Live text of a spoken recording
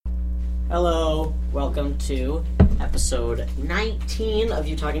Hello, welcome to episode 19 of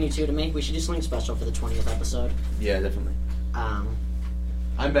You Talking You Two to Me. We should do something special for the 20th episode. Yeah, definitely.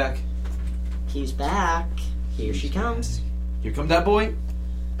 I'm back. He's back. Here she comes. Here come that boy.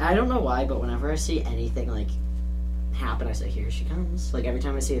 I don't know why, but whenever I see anything like happen, I say, here she comes. Like every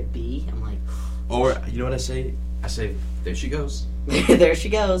time I see a bee, I'm like, Or, you know what I say? I say, there she goes. there she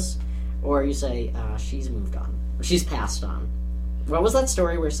goes. Or you say, she's moved on. Or she's passed on. What was that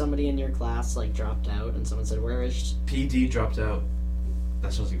story where somebody in your class like dropped out and someone said, where is she? PD dropped out.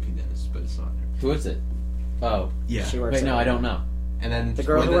 That sounds like P. Dennis, but it's not there. Who is it? Oh. Yeah. She works Wait, at no, I don't know. And then the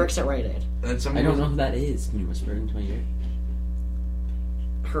girl who works at Rite Aid. And then I someone don't know who that is. Can you whisper it into my ear?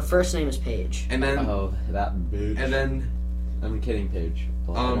 Her first name is Paige. And then Oh, that bitch. and then I'm kidding, Paige.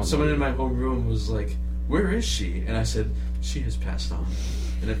 someone in my homeroom was like, "Where is she?" And I said, "She has passed on."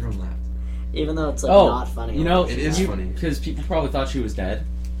 And everyone laughed. Even though it's like Oh, not funny. you know, It is funny. because people probably thought she was dead,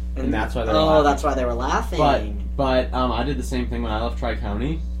 and that's why they were Oh, laughing. that's why they were laughing. But I did the same thing when I left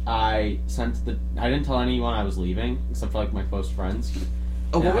Tri-County. I didn't tell anyone I was leaving, except for like my close friends.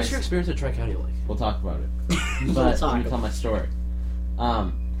 Oh, Yeah, what was I- your experience at Tri-County like? We'll talk about it. We'll But talk let me tell about my story.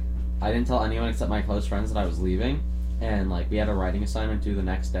 I didn't tell anyone except my close friends that I was leaving, and like we had a writing assignment due the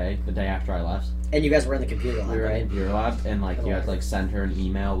next day, the day after I left. And you guys were in the computer lab, We were in right? the computer lab, and like you had to like send her an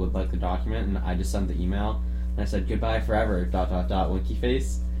email with like the document, and I just sent the email, and I said goodbye forever ... winky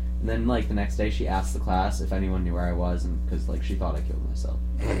face, and then like the next day she asked the class if anyone knew where I was, and because like she thought I killed myself.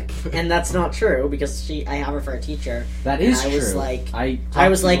 And that's not true because I have her for a teacher. That is I true. was like- I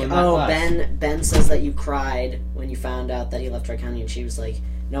was like, talked to people in that oh, class. Ben says that you cried when you found out that he left Tri-County, and she was like,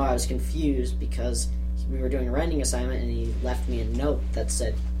 no, I was confused because we were doing a writing assignment and he left me a note that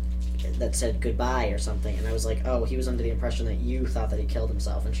said goodbye or something, and I was like, oh, he was under the impression that you thought that he killed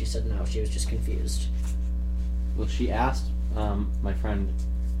himself, and she said no, she was just confused. Well, she asked my friend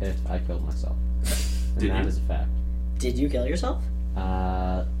if I killed myself, and Did that you? is a fact. Did you kill yourself?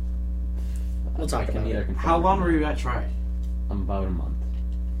 We'll talk I can about neither it. confirm How or long deny. were you at Tri? About a month.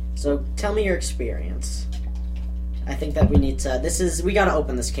 So tell me your experience. I think that we need to. We gotta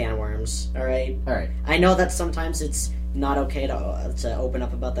open this can of worms. All right. All right. I know that sometimes it's not okay to open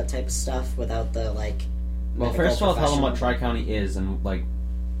up about that type of stuff without the like. Well, medical first of all, tell them what professional. Tri-County is, and like,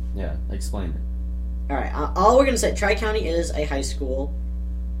 yeah, explain it. All right. All we're gonna say, Tri-County is a high school.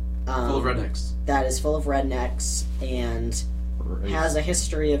 Full of rednecks. That is full of rednecks and has a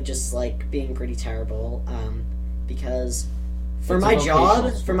history of just like being pretty terrible. Because for It's a my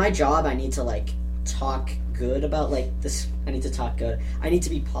vocational job, I need to like talk good about like this. I need to talk good. I need to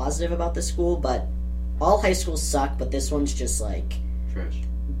be positive about this school, but all high schools suck. But this one's just like Trash.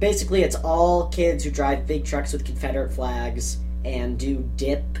 basically it's all kids who drive big trucks with Confederate flags and do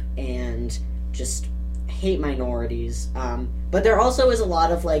dip and just hate minorities. But there also is a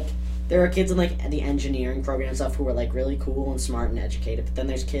lot of like. There are kids in like the engineering program and stuff who are like really cool and smart and educated, but then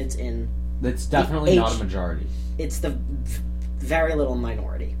there's kids in It's definitely not H- a majority. it's the very little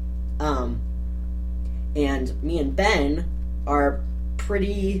minority. And me and Ben are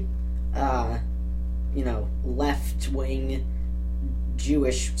pretty left wing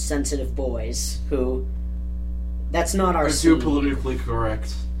Jewish sensitive boys who that's not our Are too scene. politically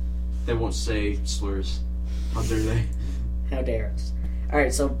correct. They won't say slurs. How dare they? How dare us.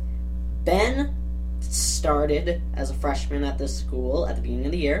 Alright, so Ben started as a freshman at this school at the beginning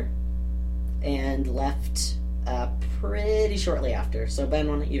of the year and left pretty shortly after. So Ben,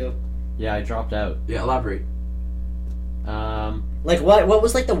 why don't you Yeah, I dropped out. Yeah, elaborate. like what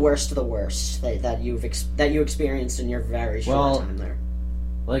was like the worst of the worst that you experienced in your very short time there?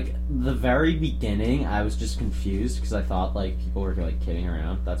 Like the very beginning, I was just confused because I thought like people were like kidding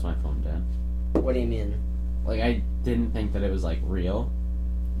around. That's my phone, Dan. What do you mean? Like I didn't think that it was like real.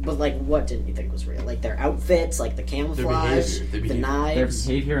 But like what didn't you think was real? Like their outfits, like the camouflage, Their the behavior. Their knives,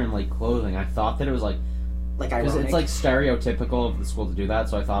 behavior and like clothing. I thought that it was like like because ironic. it's like stereotypical of the school to do that.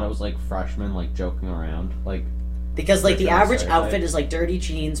 So I thought it was like freshmen like joking around. Like because like the Sure, average stereotype. outfit is like dirty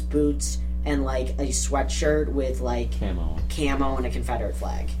jeans, boots, and like a sweatshirt with like camo, and a Confederate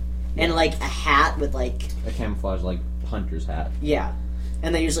flag. And like a hat with like a camouflage like hunter's hat. yeah.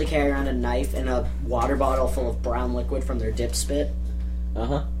 And they usually carry around a knife and a water bottle full of brown liquid from their dip spit.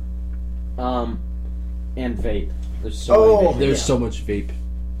 And vape. There's so many vape. There's Yeah. so much vape.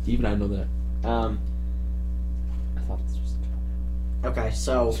 Even I know that. I thought this was Okay,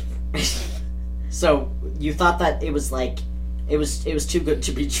 so so you thought that it was like it was too good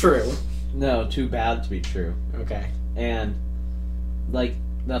to be true. no too bad to be true. Okay. And like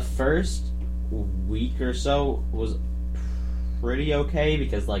the first week or so was pretty okay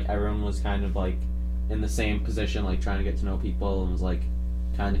because like everyone was kind of like in the same position, like trying to get to know people, and was like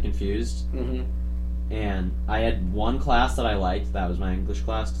kind of confused. Mm-hmm. And I had one class that I liked. That was my English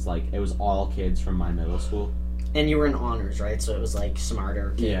class, because like it was all kids from my middle school. And you were in honors, right? So it was like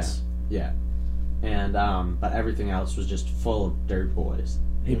smarter kids. Yeah. And but everything else was just full of dirt boys.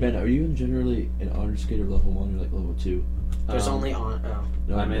 Hey Ben, are you generally an honor skater level 1 or like level 2? There's Um, only oh.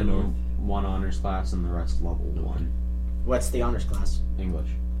 No, I'm in no. one honors class and the rest level 1 What's the honors class? English.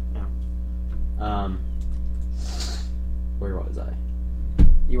 Yeah. Where was I?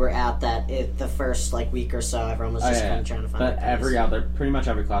 You were at the first like week or so. Everyone was just kind of trying to find. But pretty much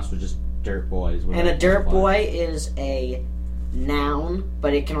every class was just dirt boys. And a dirt boy is a noun,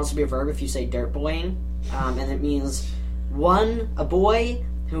 but it can also be a verb if you say dirt boying, and it means a boy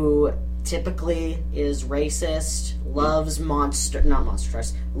who typically is racist, loves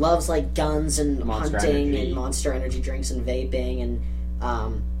loves like guns and Monster hunting Energy. and Monster Energy drinks and vaping and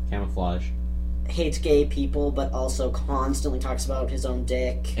Camouflage. hates gay people, but also constantly talks about his own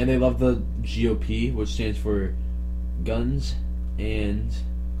dick. And they love the GOP, which stands for guns and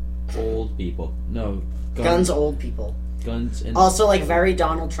Old people. no Guns, old people. guns and Also, like very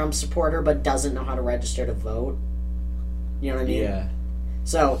Donald Trump supporter, but doesn't know how to register to vote. You know what I mean? yeah.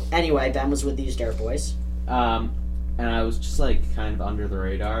 So anyway, Ben was with these dirt boys. And I was just like kind of under the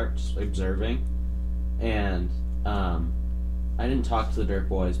radar, just observing. And I didn't talk to the dirt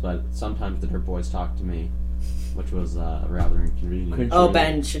boys, but sometimes the dirt boys talked to me, which was rather inconvenient. Cringe. Oh,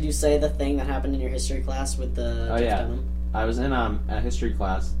 Ben, should you say the thing that happened in your history class with the Oh, Jeff yeah. Dunham? I was in a history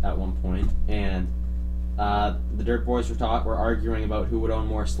class at one point, and the dirt boys were arguing about who would own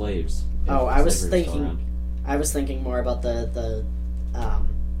more slaves. if Oh, I was slavery still thinking- around. I was thinking more about the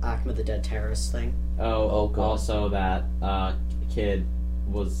Ahmed the Dead Terrorist thing. Oh, God. also that kid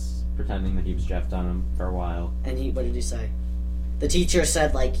was pretending that he was Jeff Dunham for a while, And what did he say? The teacher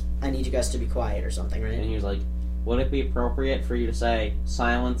said, like, I need you guys to be quiet or something, and right? he was like, "Would it be appropriate for you to say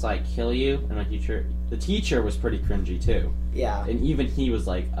silence? I kill you?" And the teacher was pretty cringy too, Yeah. and even he was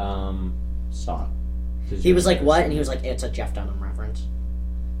like, "Stop." 'Cause He you're was like, what? embarrassing And he me. was like, it's a Jeff Dunham reference.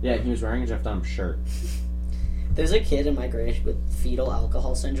 Yeah, he was wearing a Jeff Dunham shirt. There's a kid in my grade with fetal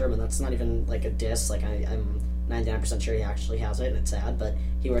alcohol syndrome, and that's not even, like, a diss. Like, I'm 99% sure he actually has it, and it's sad, but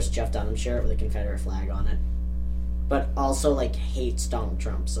he wears a Jeff Dunham shirt with a Confederate flag on it. But also, like, hates Donald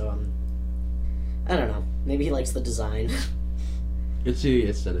Trump, so, I don't know. Maybe he likes the design. It's the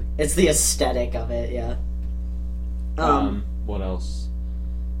aesthetic. It's the aesthetic of it, yeah. What else?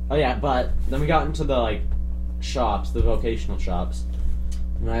 Oh yeah, but then we got into the like shops, the vocational shops,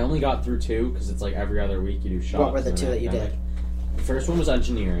 and I only got through 2 because it's like every other week you do shops. What were the and 2 that you academic. did? The first one was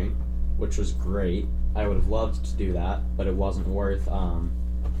engineering, which was great. I would have loved to do that, but it wasn't worth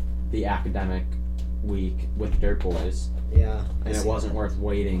the academic week with dirt boys, Yeah. I and it see wasn't that. worth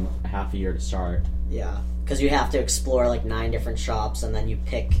waiting a half a year to start. Yeah. Because you have to explore, like, 9 different shops, and then you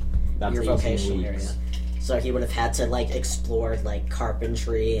pick That's your 18 vocational weeks. area. So he would have had to, like, explore, like,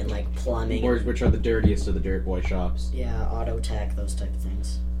 carpentry and, like, plumbing. Which are the dirtiest of the dirt boy shops. Yeah, auto tech, those type of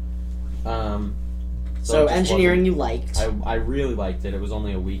things. it So just engineering you liked. I really liked it. It was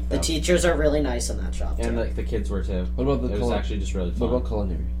only a week The though. teachers are really nice in that shop, too. And the kids were too. What about the It was actually just really what fun. about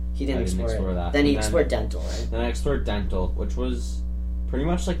culinary? he didn't I didn't explore explore it. that. Then he And then- explored dental, right? Then I explored dental, which was pretty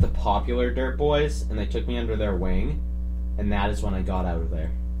much like the popular dirt boys, and they took me under their wing, and that is when I got out of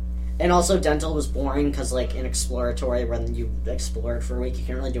there. And also, dental was boring because, like, in exploratory, when you explore it for a week, you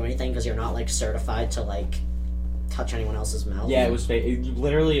can't really do anything because you're not, like, certified to, like, touch anyone else's mouth. Yeah, it was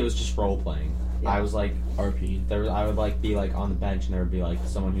literally it was just role playing. Yeah. I was like, RP. I would like be like on the bench, and there would be like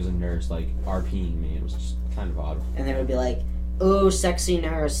someone who's a nurse like RPing me. It was just kind of odd. And they would be like, "Oh, sexy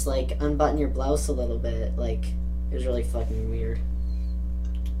nurse, like, unbutton your blouse a little bit." Like, it was really fucking weird.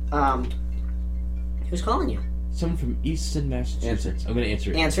 Who's calling you? Someone from Easton, Massachusetts. Answer. I'm gonna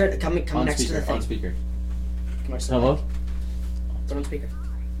answer it. Answer it. Come on next speaker. to the thing. On speaker. Come next to the Hello? mic. Put on speaker.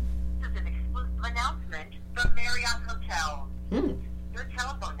 This is an exclusive announcement from Marriott Hotels. Hmm. Your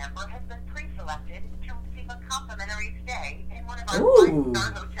telephone number has been pre-selected to receive a complimentary stay in one of our Ooh.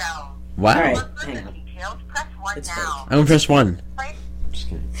 5-star hotels. Wow. Alright. For hang further on. details, press 1 It's now. I'm gonna press 1. Place Just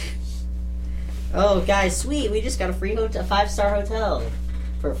kidding. Oh, guys, sweet. We just got a free a 5-star hotel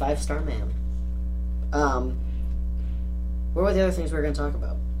for a 5-star man. What were the other things we were going to talk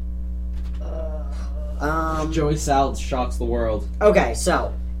about? Joey Salads shocks the world. Okay,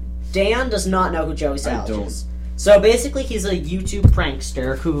 so Dan does not know who Joey Salads don't. is. So basically, he's a YouTube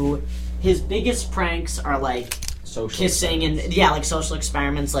prankster who his biggest pranks are like Social kissing and like social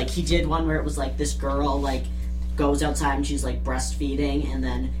experiments. Like he did one where it was like this girl like goes outside and she's like breastfeeding, and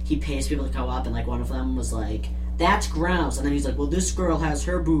then he pays people to go up, and like one of them was like, "That's gross," and then he's like, "Well, this girl has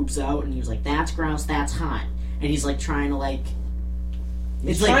her boobs out," and he was like, "That's gross, that's hot," and he's like trying to like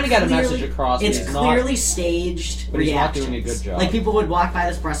He's It's trying to get a clearly- message across. It's but he's clearly staged but he's not reactions. doing a good job. Like, people would walk by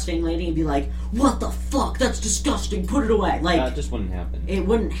this breastfeeding lady and be like, "What the fuck? That's disgusting. Put it away." Like, that just wouldn't happen. it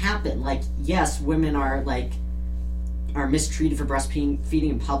wouldn't happen. Like, yes, women are mistreated for breastfeeding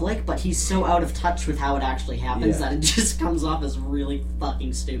in public, but he's so out of touch with how it actually happens Yeah. that it just comes off as really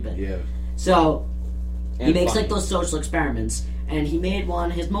fucking stupid. Yeah. So he And makes funny. like those social experiments, and he made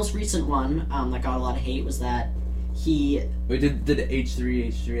one. His most recent one that got a lot of hate was that he. Wait, did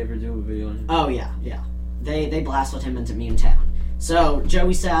H3 ever do a video on him? Oh yeah. They blasted him into meme town. So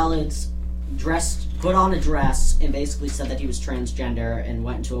Joey Salads put on a dress, and basically said that he was transgender and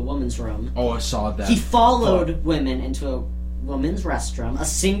went into a woman's room. Oh, I saw that. He followed women into a women's restroom, a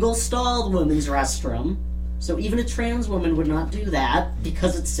single-stalled women's restroom. So even a trans woman would not do that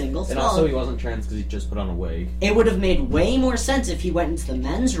because it's And also, single-stalled. he wasn't trans because he just put on a wig. It would have made way more sense if he went into the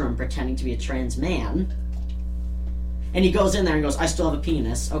men's room pretending to be a trans man. And he goes in there and goes, "I still have a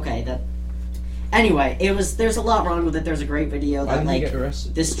penis." Okay, that. Anyway, there's a lot wrong with it. There's a great video Why that didn't he get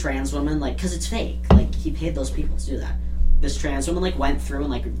arrested? this trans woman, because it's fake. He paid those people to do that. This trans woman, went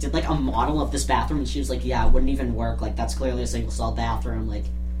through and, did, a model of this bathroom, and she was like, "Yeah, it wouldn't even work. That's clearly a single-stall bathroom."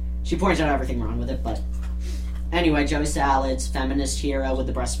 She pointed out everything wrong with it, but... Anyway, Joey Salads, feminist hero with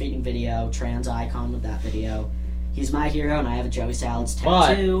the breastfeeding video, trans icon with that video. He's my hero, and I have a Joey Salads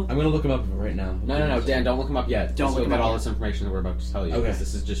tattoo. I'm gonna look him up right now. No, Dan, don't look him up yet. Don't Just look him about up all yet. this information that we're about to tell you. Okay. Because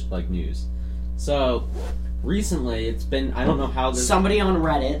this is just, news. So, recently, it's been... I don't know how this... Somebody on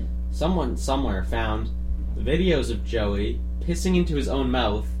Reddit. Someone somewhere found videos of Joey pissing into his own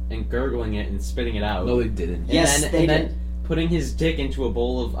mouth and gurgling it and spitting it out. No, they didn't. And Yes, then, they and did. then putting his dick into a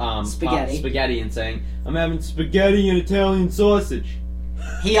bowl of Spaghetti. spaghetti and saying, "I'm having spaghetti and Italian sausage."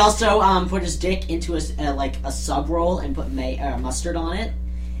 He also put his dick into a sub roll and put mustard on it,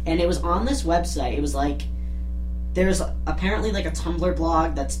 and it was on this website. It was there's apparently a Tumblr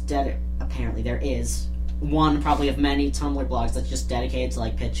blog that's apparently there is one probably of many Tumblr blogs that's just dedicated to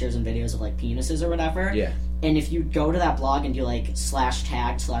pictures and videos of penises or whatever. Yeah. And if you go to that blog and do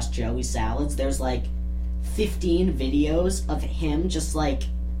 /tag/Joey Salads, there's 15 videos of him just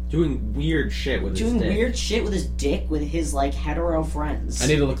Doing weird shit with his doing dick. weird shit with his dick with his hetero friends. I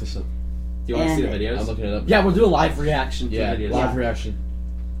need to look this up. Do you want to see the and- videos? I'm looking it up. Yeah, we'll do a live reaction to Yeah, the videos. live reaction.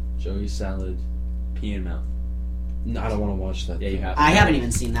 Joey Salad, pee in mouth. No, I don't want to watch that. Yeah, you have. I haven't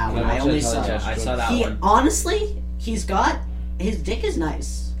even seen that I one. I watched only that saw. television. I saw that He one. honestly, his dick is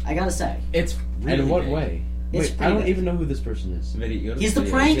nice. I gotta say, It's really And in what big. way? It's Wait, I pretty don't big. even know who this person is. Video, he's the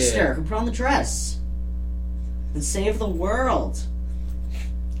videos. prankster who put on the dress and saved the world.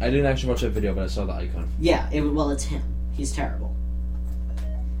 I didn't actually watch that video, but I saw the icon. Yeah, it's him. He's terrible.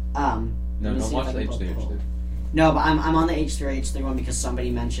 No, let me don't see watch if I the can pull H3. it. No, but I'm on the H3 one because somebody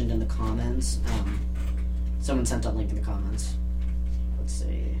mentioned in the comments. Someone sent a link in the comments. Let's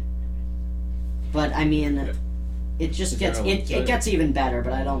see. But I mean, Yeah. it just Is there gets a it website? gets even better.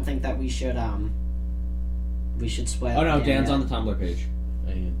 But I don't think that we should spoil. Oh no, it Dan's yet. on the Tumblr page.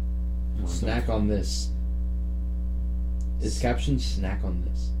 And snack on this. It's captioned "snack on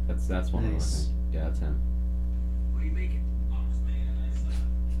this." That's one Nice. of them. Yeah, that's him. What are you making? Oh, I'm just making a nice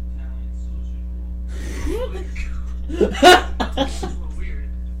Italian sausage roll. A little weird.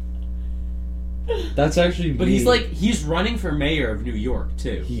 That's actually. But me. he's running for mayor of New York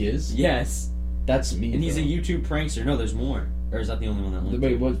too. He is. Yes, That's me. and he's a though. YouTube prankster. No, there's more. Or is that the only one that linked?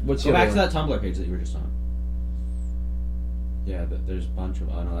 Wait, what's Go the back other to one? that Tumblr page that you were just on. Yeah, there's a bunch of.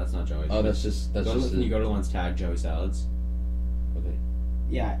 Oh no, that's not Joey. Oh, that's just. Can you go to the ones tagged Joey Salads? Okay.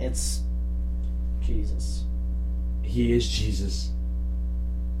 Yeah, it's Jesus. He is Jesus.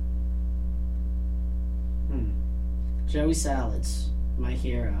 Joey Salads, my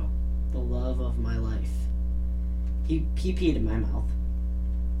hero, the love of my life. He peed in my mouth.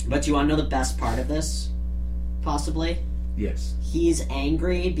 But do you want to know the best part of this? Possibly? Yes. He's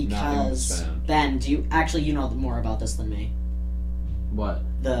angry Nothing was because found. Ben, you know more about this than me. What?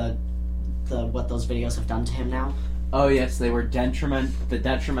 The what those videos have done to him now. Oh yes, they were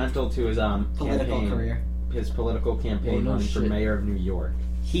detrimental to his Political campaign, career. his political campaign Oh, no running for shit. mayor of New York.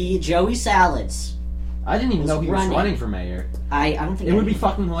 Joey Salads. I didn't even Was know he was running. running for mayor. I don't think It would be anyone-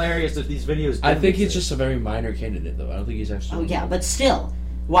 fucking hilarious if these videos. I didn't think he's exist. just a very minor candidate, though. I don't think he's actually. Oh yeah, but still,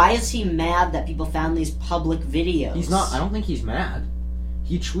 why is he mad that people found these public videos? He's not. I don't think he's mad.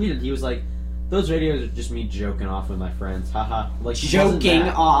 He tweeted. He was like, "Those videos are just me joking off with my friends." Haha. Like he wasn't joking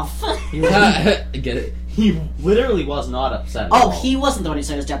mad. off. He, was, Get it? he literally was not upset. At Oh, all. he wasn't the one who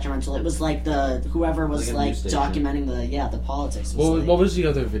said it was detrimental. It was whoever was Like a news station. documenting the politics. Was What was the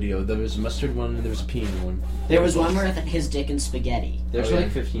other video? There was a mustard one and there was a peeing one. there was one where his dick and spaghetti. There's Oh, like yeah.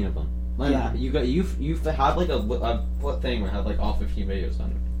 15 of them. Like, Yeah. you have like a thing where I have like all 15 videos on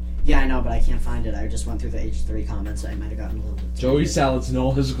it. Yeah, I know, but I can't find it. I just went through the H3 comments. I might have gotten a little bit. Joey Salads in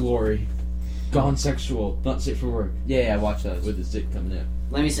all his glory. Gone sexual, not safe for work. Yeah, I watched those. With his dick coming out.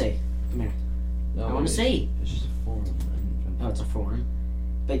 Let me see. Come here. No, I want to see. It's just a forum. Oh, it's a forum.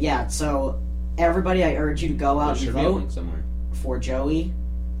 But yeah, so everybody, I urge you to go out There and should be a vote link somewhere. for Joey,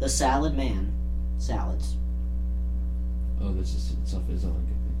 the Salad Man. Salads. Oh, this is itself is a link,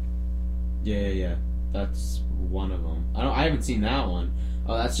 I Yeah. That's one of them. I haven't seen that one.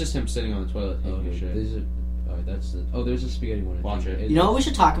 Oh, that's just him sitting on the toilet think. taking a shit. There's a. Oh, that's the. Oh, there's a spaghetti one. I Watch think. it. You know what we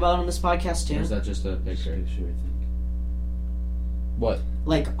should talk about on this podcast Or too? is that just a Picture, picture? I think. What?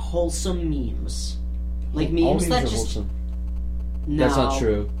 Like wholesome memes. Like All memes that are just wholesome. no. That's not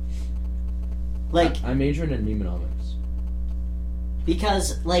true. Like I majored in memenomics.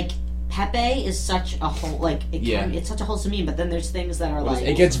 because like Pepe is such a whole like it's such a wholesome meme, but then there's things that are like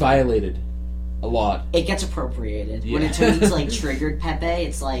It gets violated. A lot. it gets appropriated. When Yeah. it turns like triggered Pepe,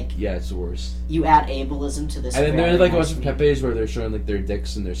 it's like Yeah, it's the worst. you add ableism to this. And then very there's like a nice bunch of meme. Pepes where they're showing like their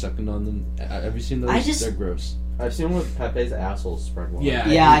dicks and they're sucking on them. Have you seen those? I just- They're gross. I've seen one with Pepe's asshole spread wide. Yeah.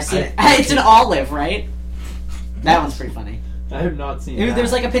 Yeah, I've seen it. It's an olive, right? That one's pretty funny. I have not seen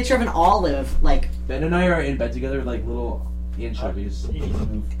There's like a picture of an olive, like Ben and I are in bed together, like little anchovies. You need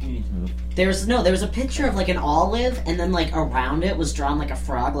to move. there was a picture of like an olive, and then like around it was drawn like a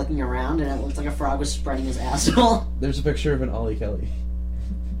frog looking around, and it looked like a frog was spreading his asshole. There's a picture of an Ollie Kelly.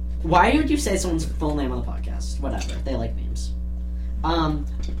 Why would you say someone's full name on the podcast? Whatever, they like memes.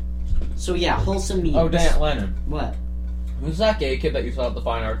 So yeah, wholesome memes. Oh, Dan Lennon. What? Who's that gay kid that you saw at the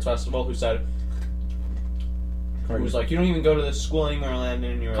Fine Arts Festival who said, who was like, you don't even go to this school anymore,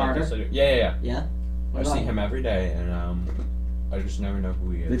 Landon, and you're Carter? like, yes, I do. Yeah. Yeah. I What see about him every day, and I just never know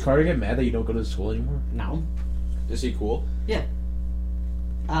who he Did is. Carter get mad that you don't go to school anymore? No. Is he cool?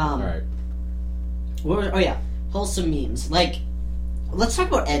 Alright. Oh yeah, wholesome memes. Like, let's talk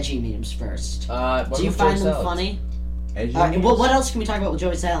about edgy memes first. What Do you about find Joey them Salads? funny? Edgy Well, what else can we talk about with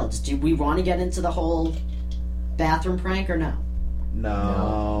Joey Salads? Do we want to get into the whole bathroom prank or no?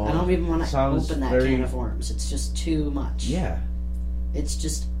 No. I don't even want to Sounds open that very- can of worms. It's just too much. Yeah. It's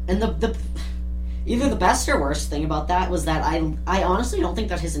just and the either the best or worst thing about that was that I honestly don't think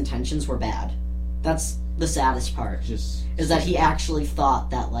that his intentions were bad. That's the saddest part. Just Is that he actually thought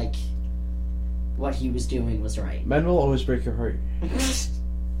that like what he was doing was right. men will always break your heart.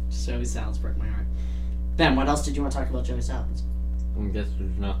 Joey Salads broke my heart. Ben, what else did you want to talk about Joey Salads? I guess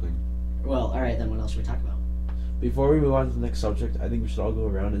there's nothing. Well, alright then what else should we talk about? Before we move on to the next subject, I think we should all go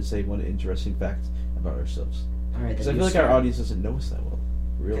around and say one interesting fact about ourselves. Alright, Because then I you feel like start. our audience doesn't know us that well.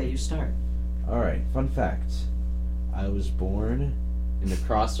 Really. Okay, you start. Alright, fun fact. I was born. In the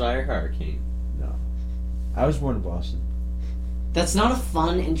Crossfire Hurricane. No. I was born in Boston. That's not a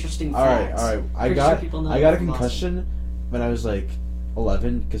fun, interesting Alright, fact. alright. I Pretty got sure people know I got a from Boston. concussion when I was like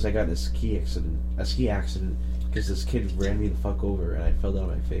 11 because I got in a ski accident because this kid ran me the fuck over and I fell down on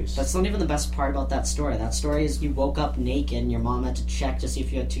my face. That's not even the best part about that story. That story is you woke up naked and your mom had to check to see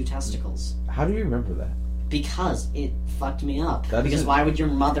if you had 2 testicles. How do you remember that? Because it fucked me up. That because isn't- why would your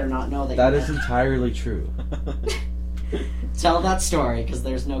mother not know that? That you is had- entirely true. Tell that story because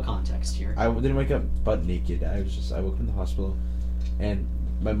there's no context here. I didn't wake up butt naked. I woke up in the hospital, and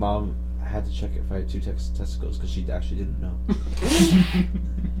my mom had to check if I had 2 testicles because she actually didn't know.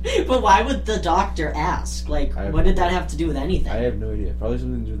 But why would the doctor ask? Like, I have what no did that idea. have to do with anything? I have no idea. Probably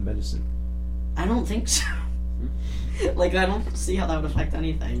something to do with medicine. I don't think so. Like, I don't see how that would affect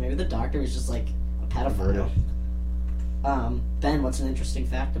anything. Maybe the doctor was just like a pedophile. Averted. Ben, what's an interesting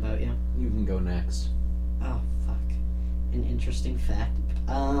fact about you? You can go next. Oh, fuck. An interesting fact.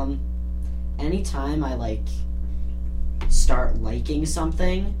 Anytime I, like, start liking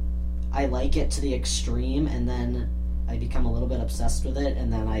something, I like it to the extreme, and then I become a little bit obsessed with it,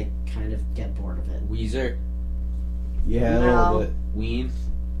 and then I kind of get bored of it. Weezer. Yeah, a No. little bit. Ween.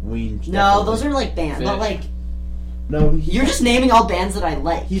 Ween. No, definitely. those are, like, bands. But, Fish. like, No, you're just naming all bands that I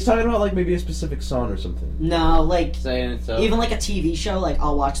like. He's talking about like maybe a specific song or something. No, like, Saying it so. even, like, a TV show, like,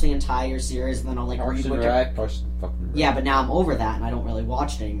 I'll watch the entire series, and then I'll, like, Parks read and what... Rec. Parks fucking Rec. Yeah, but now I'm over that, and I don't really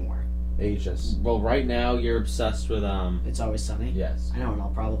watch it anymore. AHS. Well, right now you're obsessed with It's Always Sunny. Yes. I know, and I'll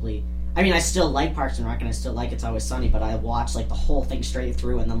probably... I mean, I still like Parks and Rec, and I still like It's Always Sunny, but I watch, like, the whole thing straight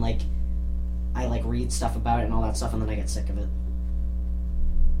through, and then, like, I, like, read stuff about it and all that stuff, and then I get sick of it.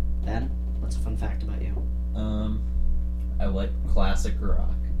 Ben, what's a fun fact about you? I like classic rock.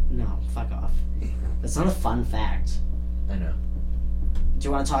 No, fuck off. That's not a fun fact. I know. Do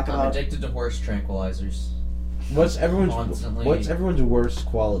you want to talk I'm about... addicted to horse tranquilizers. What's everyone's Constantly. worst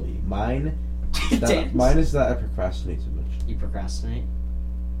quality? Mine. Dance? Mine is that I procrastinate too much. You procrastinate?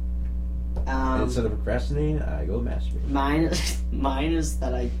 Instead of procrastinating, I go masturbate. Mine is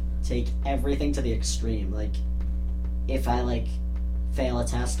that I take everything to the extreme. Like, if I like fail a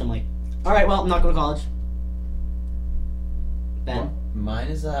test, I'm like, all right, well, I'm not going to college. Ben, Well, mine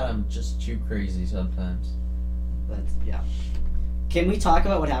is that I'm just too crazy sometimes. that's yeah. Can we talk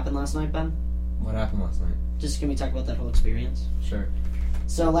about what happened last night, Ben? What happened last night? Just can we talk about that whole experience? Sure.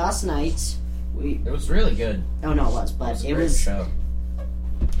 So last night we It was really good. oh no it was, It but was a it great was show.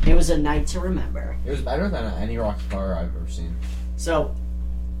 it was a night to remember. It was better than any Rocky Horror I've ever seen. So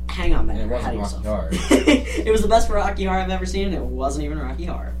hang on, Ben. And it you're ahead wasn't of Rocky yourself. Horror. It was the best Rocky Horror I've ever seen, and it wasn't even Rocky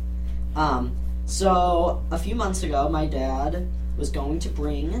Horror. So a few months ago, my dad was going to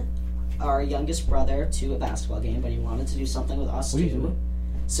bring our youngest brother to a basketball game, but he wanted to do something with us What are you too. doing?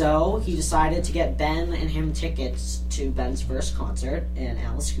 So he decided to get Ben and him tickets to Ben's first concert, and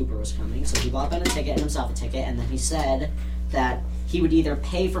Alice Cooper was coming. So he bought Ben a ticket and himself a ticket, and then he said that he would either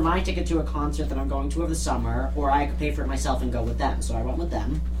pay for my ticket to a concert that I'm going to over the summer, or I could pay for it myself and go with them. So I went with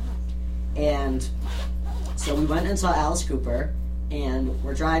them. And so we went and saw Alice Cooper, and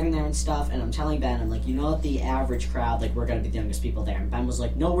we're driving there and stuff, and I'm telling Ben, I'm like, you know, the average crowd, like, we're going to be the youngest people there. And Ben was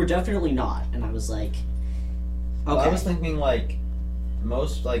like, no, we're definitely not. And I was like, okay. Well, I was thinking, like,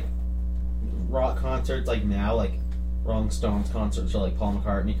 most, like, rock concerts, like, now, like, Rolling Stones concerts or, like, Paul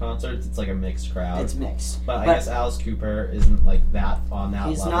McCartney concerts, it's, like, a mixed crowd. It's mixed. But I guess Alice Cooper isn't, like, that on that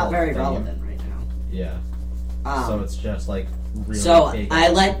He's level. not very of fame. relevant right now. Yeah. So it's just, like, really So big. I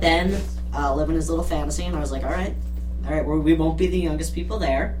let Ben live in his little fantasy, and I was like, all right, we won't be the youngest people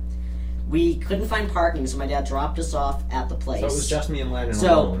there. We couldn't find parking, so my dad dropped us off at the place. So it was just me and Landon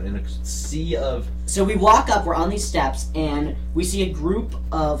So- alone in a sea of... So we walk up, we're on these steps, and we see a group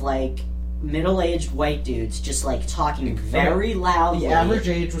of, like, middle-aged white dudes just, like, talking very loudly. The average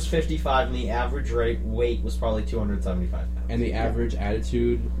age was 55, and the average weight was probably 275 pounds. And the average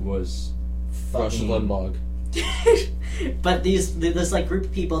attitude was Rush Fucking- Limbaugh. But this, like, group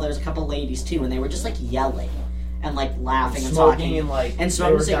of people, there's a couple ladies, too, and they were just, like, yelling and, like, laughing and smoking talking. and, like, and they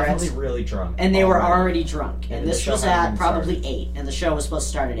smoking were cigarettes. definitely really drunk. And they were already drunk. And And the this show was hadn't at even probably started. 8. And the show was supposed to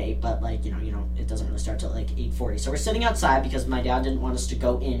start at 8, but, like, you know, it doesn't really start till, like, 8:40. So we're sitting outside because my dad didn't want us to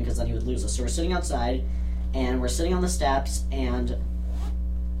go in because then he would lose us. So we're sitting outside, and we're sitting on the steps, and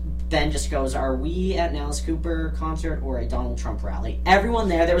Ben just goes, are we at an Alice Cooper concert or a Donald Trump rally? Everyone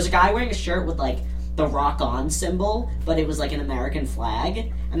there was a guy wearing a shirt with, like, the Rock On symbol, but it was, like, an American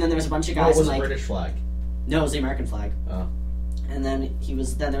flag. And then there was a bunch of No, guys it was in, a like... British flag. No, it was the American flag. Oh. And then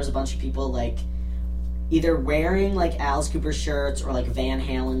there was a bunch of people, like, either wearing, like, Alice Cooper shirts or, like, Van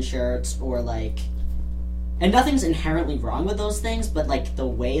Halen shirts or, like... And nothing's inherently wrong with those things, but, like, the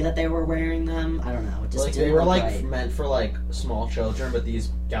way that they were wearing them, I don't know. It just Like, didn't they were, look like, right. meant for, like, small children, but these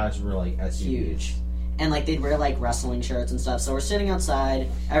guys were, like, SUVs. Huge. And, like, they'd wear, like, wrestling shirts and stuff. So we're sitting outside,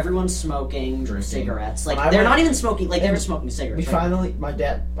 everyone's smoking Drinking. cigarettes. Like, When I they're went- not even smoking, like, they and were smoking cigarettes. We right? finally,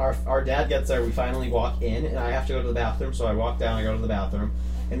 our dad gets there, we finally walk in, and I have to go to the bathroom, so I walk down, I go to the bathroom,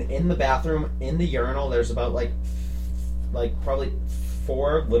 and in the bathroom, in the urinal, there's about, like probably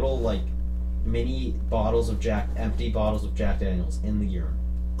 4 little, like, mini bottles of empty bottles of Jack Daniels in the urine.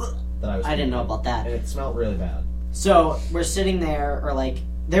 That I was I didn't know drinking. about that. And it smelled really bad. So we're sitting there, or like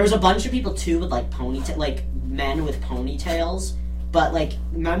there was a bunch of people too with like like men with ponytails, but like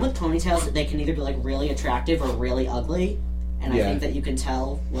men with ponytails, they can either be like really attractive or really ugly, and I Yeah. think that you can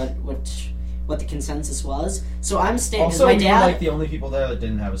tell what the consensus was. So I'm standing. Also, My we dad, were, like, the only people there that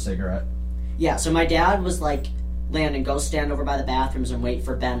didn't have a cigarette. yeah. So my dad was like, Landon, go stand over by the bathrooms and wait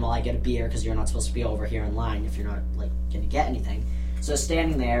for Ben while I get a beer because you're not supposed to be over here in line if you're not like gonna get anything. So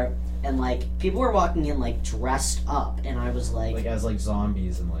standing there. And, like, people were walking in, like, dressed up, and I was Like, as, like,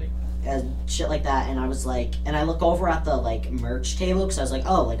 zombies and, like... and shit like that, and I was like, and I look over at the, like, merch table, because I was like,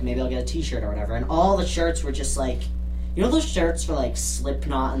 oh, like, maybe I'll get a t-shirt or whatever, and all the shirts were just, like, you know those shirts for, like,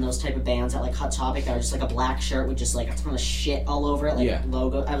 Slipknot and those type of bands at, like, Hot Topic that are just, like, a black shirt with just, like, a ton of shit all over it, like, Yeah.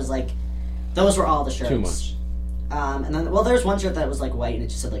 logo, I was like, those were all the shirts. Too much. And then, well, there was one shirt that was, like, white, and it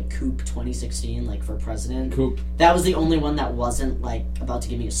just said, like, Coop 2016, like, for president. Coop. That was the only one that wasn't, like, about to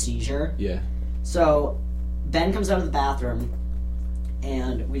give me a seizure. Yeah. So, Ben comes out of the bathroom,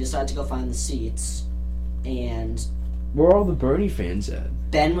 and we decide to go find the seats, and Where are all the Bernie fans at?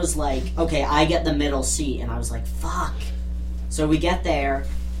 Ben was like, okay, I get the middle seat, and I was like, fuck. So we get there,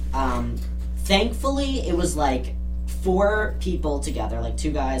 thankfully, it was like 4 people together, like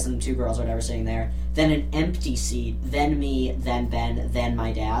 2 guys and 2 girls or whatever sitting there, then an empty seat, then me, then Ben, then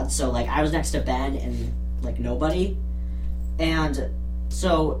my dad, so, like, I was next to Ben and, like, nobody, and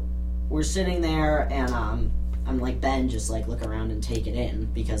so we're sitting there, and, I'm like, Ben, just, like, look around and take it in,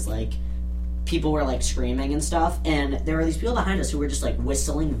 because, like, people were, like, screaming and stuff, and there were these people behind us who were just, like,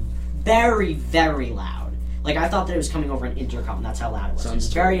 whistling very, very loud. Like, I thought that it was coming over an intercom. That's how loud it was. It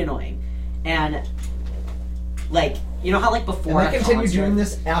was very annoying. And, like, you know how, like, before And I continued concert, doing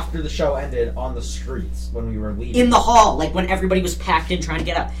this after the show ended on the streets when we were leaving. in the hall, like, when everybody was packed in trying to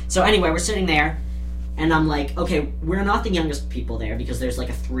get up. So, anyway, we're sitting there, and I'm like, okay, we're not the youngest people there because there's, like,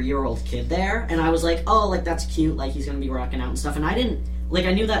 a 3-year-old kid there. And I was like, oh, like, that's cute. Like, he's gonna be rocking out and stuff. And I didn't, like,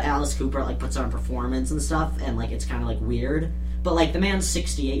 I knew that Alice Cooper, like, puts on a performance and stuff, and, like, it's kind of, like, weird. But, like, the man's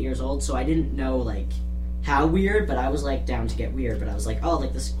 68 years old, so I didn't know, like, how weird, but I was, like, down to get weird. But I was like, oh,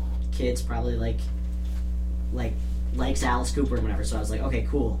 like, this kid's probably, like, likes Alice Cooper and whatever. So I was like, okay,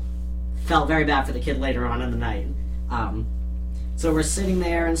 cool. Felt very bad for the kid later on in the night. So we're sitting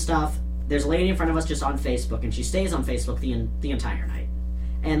there and stuff. There's a lady in front of us just on Facebook, and she stays on Facebook the entire night.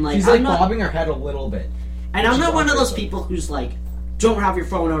 And, like, She's, I'm like, not, bobbing her head a little bit. and I'm she's not on one of those Facebook. people who's like, don't have your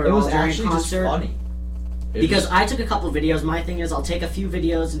phone out It at was all during a actually just concert. funny. Because I took a couple videos. My thing is, I'll take a few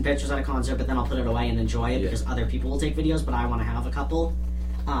videos and pictures at a concert, but then I'll put it away and enjoy it Yeah. because other people will take videos, but I want to have a couple.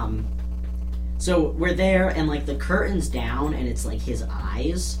 So we're there, and like the curtain's down, and it's like his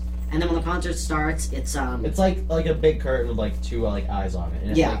eyes. And then when the concert starts, it's It's like a big curtain with like two like eyes on it. And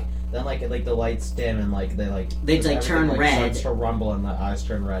it's, Yeah. like, then like the lights dim and like they like They, like, turn red. Starts to rumble and the eyes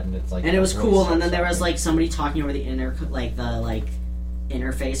turn red and it's like. and it was a cool. voice And then there was starts like somebody talking over the interface or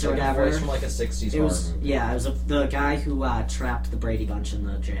like a whatever. voice from like a 60s It horror was movie. yeah, it was the guy who trapped the Brady Bunch in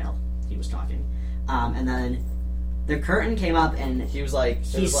the jail. He was talking, and then the curtain came up, and He was like,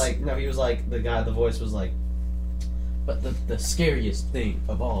 he was like the guy. The voice was like, But the scariest thing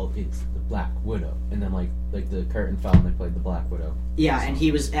of all is the Black Widow. And then like the curtain fell and they played the Black Widow. yeah, and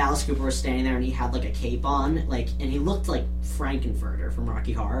Alice Cooper was standing there, and he had like a cape on, like, and he looked like Frankenfurter from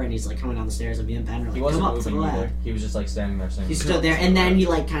Rocky Horror, and he's like coming down the stairs, and me and Ben are like, he wasn't come up to the moving either. lab. He was just like standing there saying. He stood there, and then he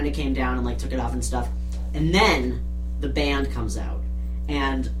like kind of came down and like took it off and stuff, and then the band comes out,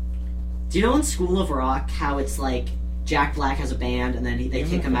 and do you know in School of Rock how it's like Jack Black has a band, and then they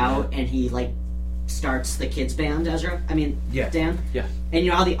kick him out, and he like starts the kids band, Ezra? I mean, Yeah. Dan? Yeah. And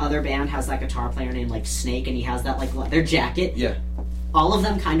you know how the other band has that guitar player named like Snake, and he has that like leather jacket? Yeah. All of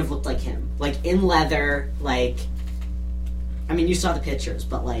them kind of looked like him. Like in leather, like, I mean, you saw the pictures,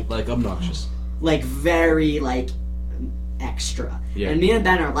 but like Obnoxious. very like extra. Yeah. And me and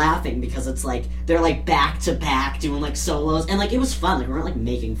Ben are laughing because it's like they're like back to back doing like solos, and like it was fun. Like we weren't like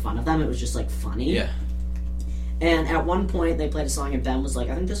making fun of them. It was just like funny. Yeah. And at one point they played a song, and Ben was like,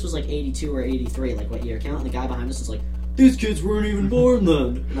 I think this was like 82 or 83, like what year count? And the guy behind us was like, these kids weren't even born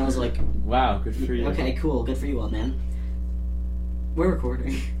then. And I was like, Wow, good for you. okay, cool, good for you, old man. We're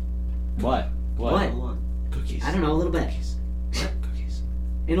recording. What? What? Cookies. I don't know, a little bit. What? Cookies.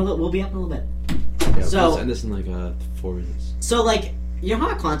 We'll be up in a little bit. Yeah, So- let's end this in like 4 minutes. So like, you know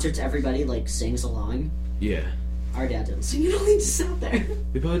how at concerts everybody like sings along? Yeah. Our dad didn't sing it all, he just sat there.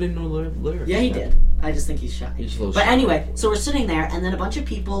 We probably didn't know lyrics. Yeah, he did. I just think he's shy. He's a little But shy. anyway, so we're sitting there, and then a bunch of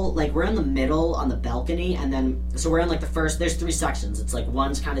people, like, we're in the middle on the balcony, and then, so we're in, like, there's 3 sections. It's, like,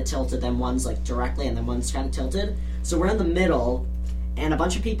 one's kind of tilted, then one's, like, directly, and then one's kind of tilted. So we're in the middle, and a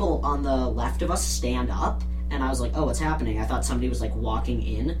bunch of people on the left of us stand up, and I was like, oh, what's happening? I thought somebody was, like, walking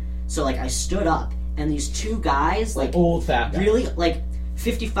in. So, like, I stood up, and these 2 guys, like old fat guy. really, like,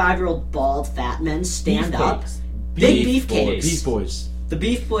 55-year-old bald fat men stand up. Beefcakes. Big Beef beefcakes. Beef boys. The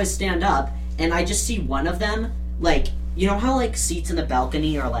Beef Boys stand up, and I just see one of them, like, you know how, like, seats in the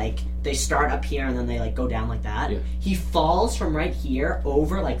balcony are, like, they start up here and then they, like, go down like that? Yeah. He falls from right here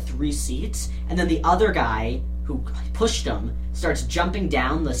over, like, 3 seats, and then the other guy who pushed him starts jumping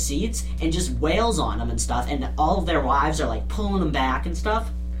down the seats and just wails on him and stuff, and all of their wives are, like, pulling him back and stuff.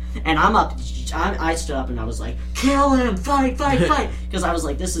 And I stood up and I was like, kill him, fight, because I was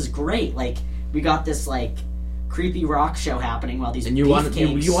like, this is great, like, we got this, like, creepy rock show happening while these And you want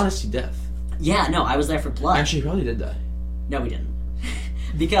beefcakes- to see death. Yeah, no, I was there for blood. Actually, he probably did die. No, we didn't.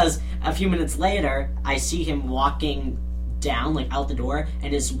 Because a few minutes later, I see him walking down, like, out the door,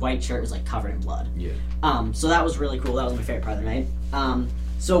 and his white shirt was, like, covered in blood. Yeah. So that was really cool. That was my favorite part of the night.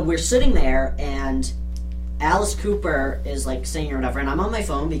 So we're sitting there, and Alice Cooper is, like, singing or whatever, and I'm on my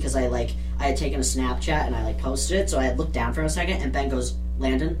phone because I had taken a Snapchat, and I, like, posted it, so I had looked down for a second, and Ben goes,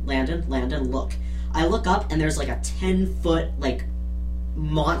 Landon, look. I look up, and there's, like, a 10-foot, like,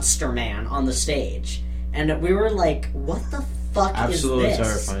 monster man on the stage. And we were like, what the fuck Absolutely is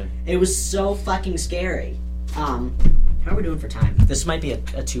this? terrifying. It was so fucking scary. How are we doing for time? This might be a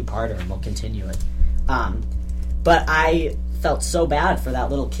 2-parter, and we'll continue it. But I felt so bad for that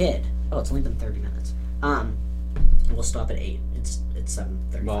little kid. Oh, it's only been 30 minutes. We'll stop at 8. It's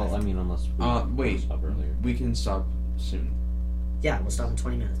 7:35. Well, I mean, unless we Wait. stop earlier. We can stop soon. Yeah, we'll stop in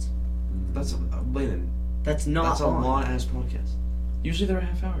 20 minutes. That's Landon. That's not That's a long. long ass podcast. Usually they're a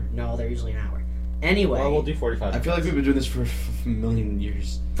half hour. No, they're usually an hour. Anyway, Well, we'll do 45. I feel like we've been doing this for a million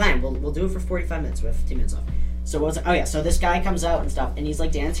years. fine. We'll do it for 45 minutes. We have 15 minutes off. So what was it? Oh yeah. So this guy comes out and stuff, and he's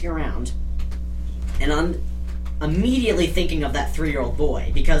like dancing around, and I'm immediately thinking of that 3-year-old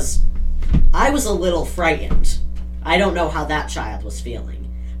boy because I was a little frightened. I don't know how that child was feeling,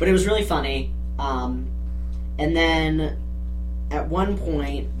 but it was really funny. And then at one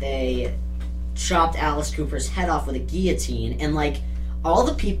point they chopped Alice Cooper's head off with a guillotine, and like all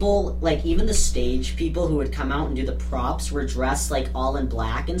the people, like even the stage people who would come out and do the props were dressed like all in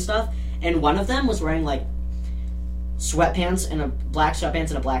black and stuff, and one of them was wearing like sweatpants and a black sweatpants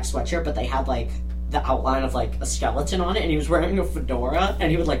and a black sweatshirt, but they had like the outline of like a skeleton on it, and he was wearing a fedora,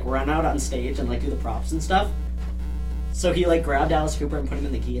 and he would like run out on stage and like do the props and stuff. So he like grabbed Alice Cooper and put him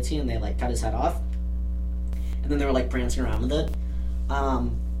in the guillotine, and they like cut his head off, and then they were like prancing around with it.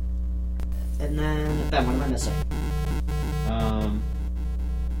 And then Ben, what am I missing?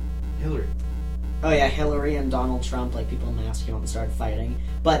 Hillary. Oh yeah, Hillary and Donald Trump, like people in masks came out and started fighting.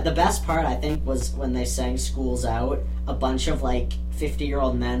 But the best part, I think, was when they sang "School's Out." A bunch of like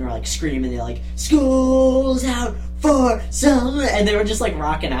 50-year-old men were like screaming, they're like, "School's out for summer," and they were just like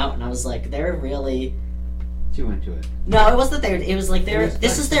rocking out. And I was like, they're really Too into it. no, it wasn't there. It was like It was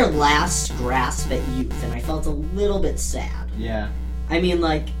this is their last grasp at youth, and I felt a little bit sad. Yeah. I mean,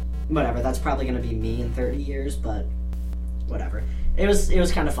 like, whatever. That's probably gonna be me in 30 years, but whatever. It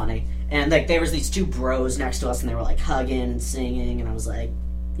was kind of funny, and like there was these two bros next to us, and they were like hugging and singing, and I was like,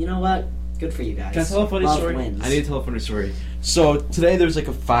 you know what? Good for you guys. Can I tell a funny Love story? wins. I need to tell a funny story. So today there was like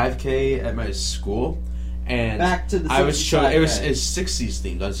a 5K at my school, and Back to the I was 65K. it was 60s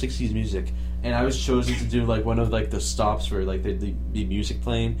themed, on 60s music, and I was chosen to do like one of like the stops where like there'd be music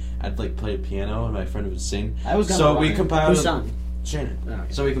playing. I'd like play a piano, and my friend would sing. I was gonna So run we it. compiled. Who's sung? Shannon. Oh, okay.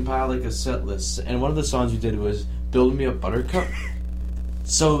 So we compiled like a set list, and one of the songs we did was "Build Me a Buttercup."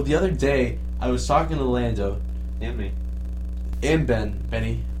 So the other day, I was talking to Lando And me. and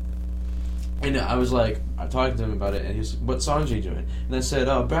Benny, and I was like, I talked to him about it, and he was like, "What songs are you doing?" And I said,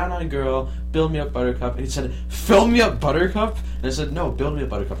 "Oh, Brown Eyed Girl, Build Me Up Buttercup," and he said, "Fill Me Up Buttercup," and I said, "No, Build Me Up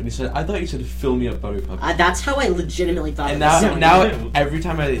Buttercup," and he said, "I thought you said Fill Me Up Buttercup." That's how I legitimately thought. And it was now sounding. every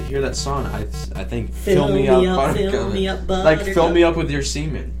time I hear that song, I think Fill me up, Buttercup. fill me up, Like fill Buttercup. me up with your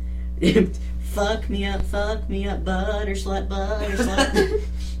semen. fuck me up, butter slut.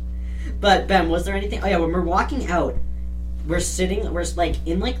 But Ben, was there anything? Oh yeah, when we're walking out, we're like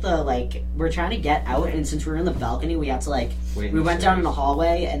in like the like we're trying to get out, and since we were in the balcony, we had to like Wait, we went down in the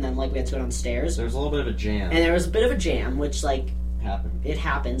hallway, and then like we had to go downstairs, There's a little bit of a jam. and there was a bit of a jam, which like happened. it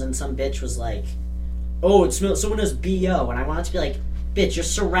happens, and some bitch was like, "Oh, it smells." Someone has BO, and I wanted to be like, "Bitch, you're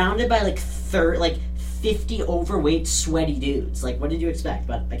surrounded by like 50 overweight, sweaty dudes. Like, what did you expect?"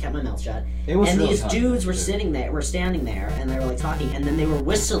 But I kept my mouth shut. It was And really these hot, dudes were too. standing there, and they were like talking, and then they were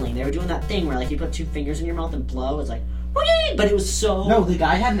whistling. They were doing that thing where like you put 2 fingers in your mouth and blow. It's like, "Whee!" But it was so. No, the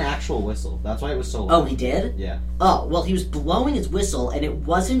guy had an actual whistle. That's why it was so Oh, loud. he did. Yeah. Oh, well, he was blowing his whistle, and it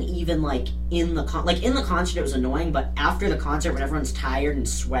wasn't even like in the in the concert. It was annoying, but after the concert, when everyone's tired and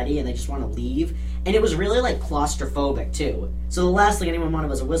sweaty and they just want to leave, and it was really like claustrophobic too. So the last thing anyone wanted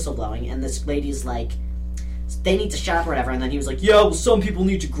was a whistle blowing, and this lady's like, "They need to shut up," or whatever. And then he was like, "Yeah, well, some people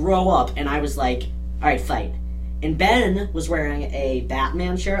need to grow up," and I was like, "All right, fight." And Ben was wearing a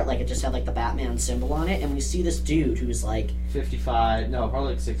Batman shirt, like it just had like the Batman symbol on it, and we see this dude who's like, 55. No,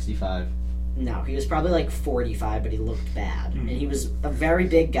 probably like 65. no, he was probably like 45, but he looked bad. And he was a very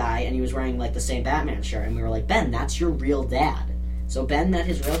big guy, and he was wearing like the same Batman shirt, and we were like, "Ben, that's your real dad." So Ben met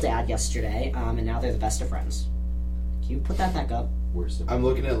his real dad yesterday, and now they're the best of friends. Can you put that back up? Worst of I'm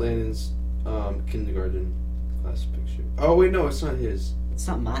looking at Landon's kindergarten class picture. Oh wait, no, it's not his. It's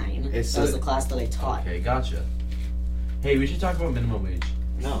not mine. It's that was a- the class that I taught. Okay, gotcha. Hey, we should talk about minimum wage.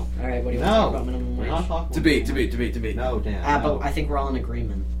 No. All right, what do you No. want to talk about minimum We're wage? not talking Debate. No, Dan. But no. I think we're all in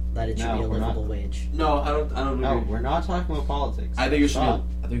agreement that it should No, be a we're not. livable wage. No, I don't No, agree. we're not talking about politics. I think it should Stop.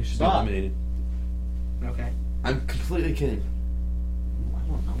 be. I think it should Stop. be eliminated. Okay. I'm completely kidding. I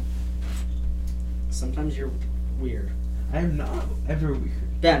don't know. Sometimes you're weird. I am not ever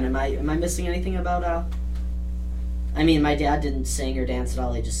weird. Ben, am I missing anything about I mean, my dad didn't sing or dance at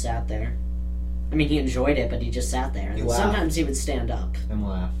all. He just sat there. I mean, he enjoyed it, but he just sat there. He And laughed. sometimes he would stand up. And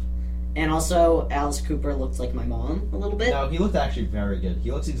laugh. And also, Alice Cooper looked like my mom a little bit. No, he looked actually very good.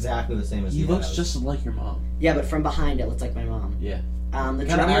 He looks exactly the same as He he looks does. just like your mom. Yeah, but from behind it looked like my mom. Yeah. The Kinda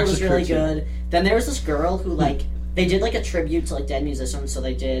drummer acts was like really her, too. good. Then there was this girl who like they did like a tribute to like dead musicians. So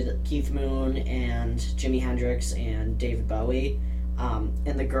they did Keith Moon and Jimi Hendrix and David Bowie.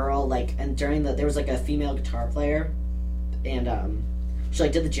 And the girl like and during there was like a female guitar player, and she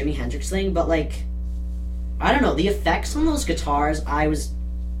like did the Jimi Hendrix thing, but like I don't know, the effects on those guitars,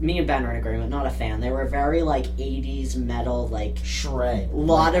 me and Ben are in agreement, not a fan. They were very, like, 80s metal, like, Shred.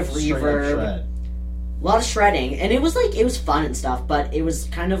 lot of Straight up reverb. shred. a lot of shredding, and it was fun and stuff, but it was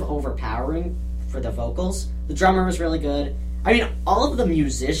kind of overpowering for the vocals. The drummer was really good. I mean, all of the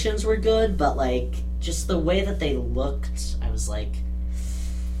musicians were good, but, like, just the way that they looked, I was like,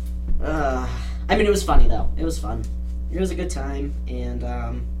 I mean, it was funny, though. It was fun. It was a good time, and,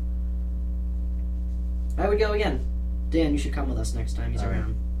 I would go again. Dan, you should come with us next time he's All right.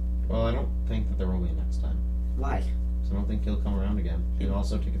 around. Well, I don't think that there will be a next time. Why? So I don't think he'll come around again. And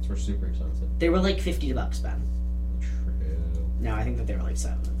also, tickets were super expensive. They were like $50, Ben. True. No, I think that they were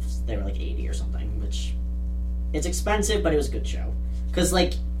like 80 or something, which it's expensive, but it was a good show. Because,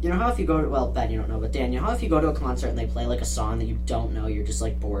 like, you know how if you go to, well, Ben, you don't know, but Dan, you know how if you go to a concert and they play, like, a song that you don't know, you're just,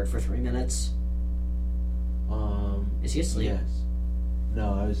 like, bored for 3 minutes? Is he asleep? Yes.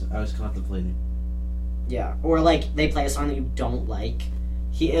 No, I was contemplating. Yeah. Or, like, they play a song that you don't like.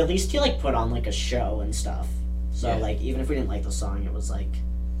 He like, put on, like, a show and stuff. So, Yeah. like, even if we didn't like the song, it was, like...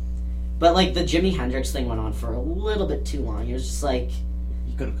 But, like, the Jimi Hendrix thing went on for a little bit too long. It was just, like...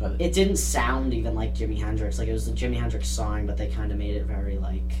 You could have cut it. It didn't sound even like Jimi Hendrix. Like, it was the Jimi Hendrix song, but they kind of made it very,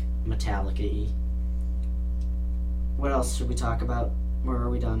 like, Metallica-y. What else should we talk about? Or are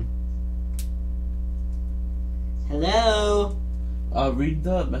we done? Hello? Read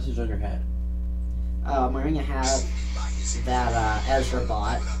the message on your hat. I'm wearing a hat that Ezra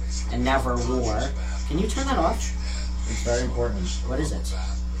bought and never wore. Can you turn that off? It's very important. What is it?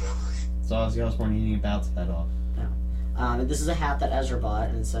 So Ozzy Osbourne eating a bounce head off. This is a hat that Ezra bought,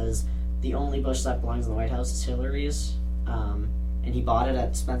 and it says, "The only bush that belongs in the White House is Hillary's." And he bought it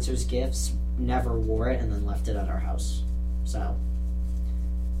at Spencer's Gifts, never wore it, and then left it at our house. So,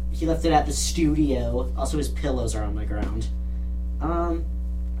 he left it at the studio. Also, his pillows are on my ground.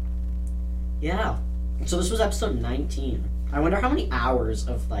 Yeah. So this was episode 19. I wonder how many hours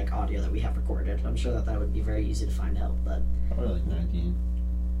of, like, audio that we have recorded. I'm sure that would be very easy to find out, but... Probably like 19.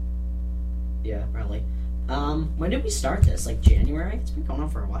 Yeah, probably. When did we start this? Like, January? It's been going on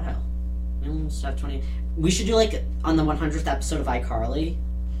for a while. We almost have 20... We should do, like, on the 100th episode of iCarly,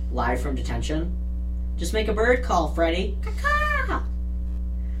 live from detention. Just make a bird call, Freddy. Caw-caw!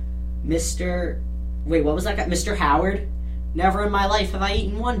 Mr... Wait, what was that guy? Mr. Howard? Never in my life have I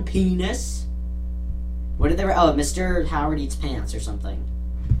eaten one penis. What did they... Oh, Mr. Howard eats pants or something.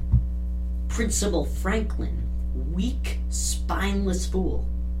 Principal Franklin. Weak, spineless fool.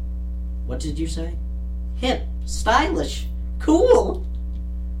 What did you say? Hip, stylish, cool.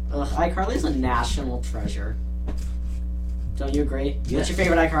 Ugh, iCarly's a national treasure. Don't you agree? Yes. What's your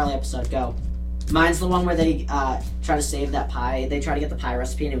favorite iCarly episode? Go. Mine's the one where they try to save that pie. They try to get the pie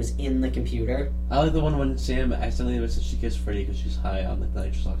recipe and it was in the computer. I like the one when Sam accidentally said she kissed Freddy because she's high on the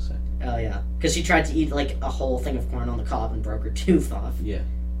nitrous oxide. Oh yeah, because she tried to eat like a whole thing of corn on the cob and broke her tooth off. Yeah.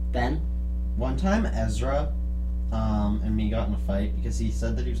 Ben? One time, Ezra and me got in a fight because he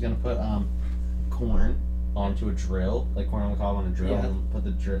said that he was going to put corn onto a drill, like corn on the cob on a drill, Yeah. and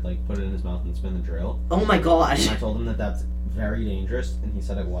put it in his mouth and spin the drill. Oh my god. And I told him that that's very dangerous, and he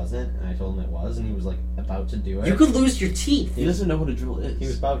said it wasn't, and I told him it was, and he was like about to do it. You could lose your teeth. He doesn't know what a drill is. He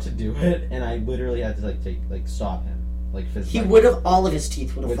was about to do it, and I literally had to stop him, like He physically. would have, all of his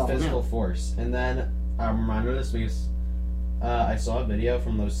teeth would have with fallen physical out. force. And then I'm reminded of this because I saw a video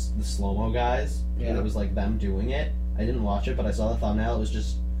from the slow mo guys, Yeah. and it was like them doing it. I didn't watch it, but I saw the thumbnail. It was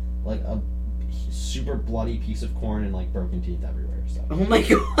just like a super bloody piece of corn and like broken teeth everywhere. So, Oh my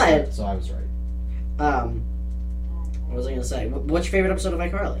god. so I was right. What was I gonna say? What's your favorite episode of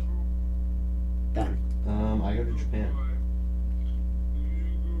iCarly? Ben. I go to Japan.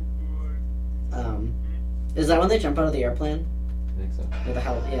 Is that when they jump out of the airplane? I think so. Or the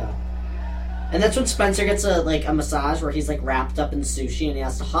hell, yeah. And that's when Spencer gets a massage where he's like wrapped up in sushi and he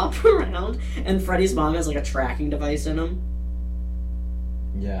has to hop around, and Freddy's mom has like a tracking device in him.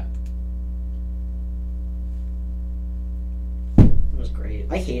 Yeah. It was great.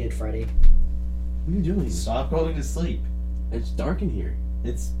 I hated Freddy. What are you doing? Stop going to sleep. It's dark in here.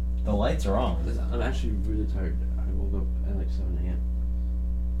 It's the lights are on. I'm actually really tired. I woke up at like 7 a.m.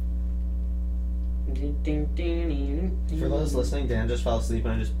 For those listening, Dan just fell asleep,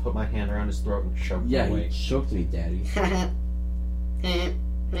 and I just put my hand around his throat and choked Yeah, him he awake. choked me, Daddy. Alright,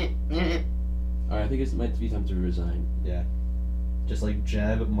 I think it might be time to resign. Yeah. Just like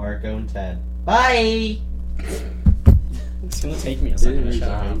Jeb, Marco, and Ted. Bye! It's gonna take me a Didn't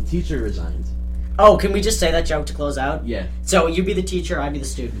resign. Teacher resigned. Oh, can we just say that joke to close out? Yeah. So you be the teacher, I be the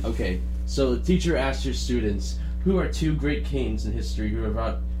student. Okay. So the teacher asked her students, who are two great kings in history who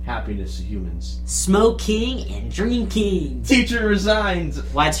happiness to humans. Smoking and drinking. Teacher resigns.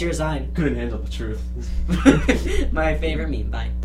 Why'd she resign? Couldn't handle the truth. My favorite meme. Bye.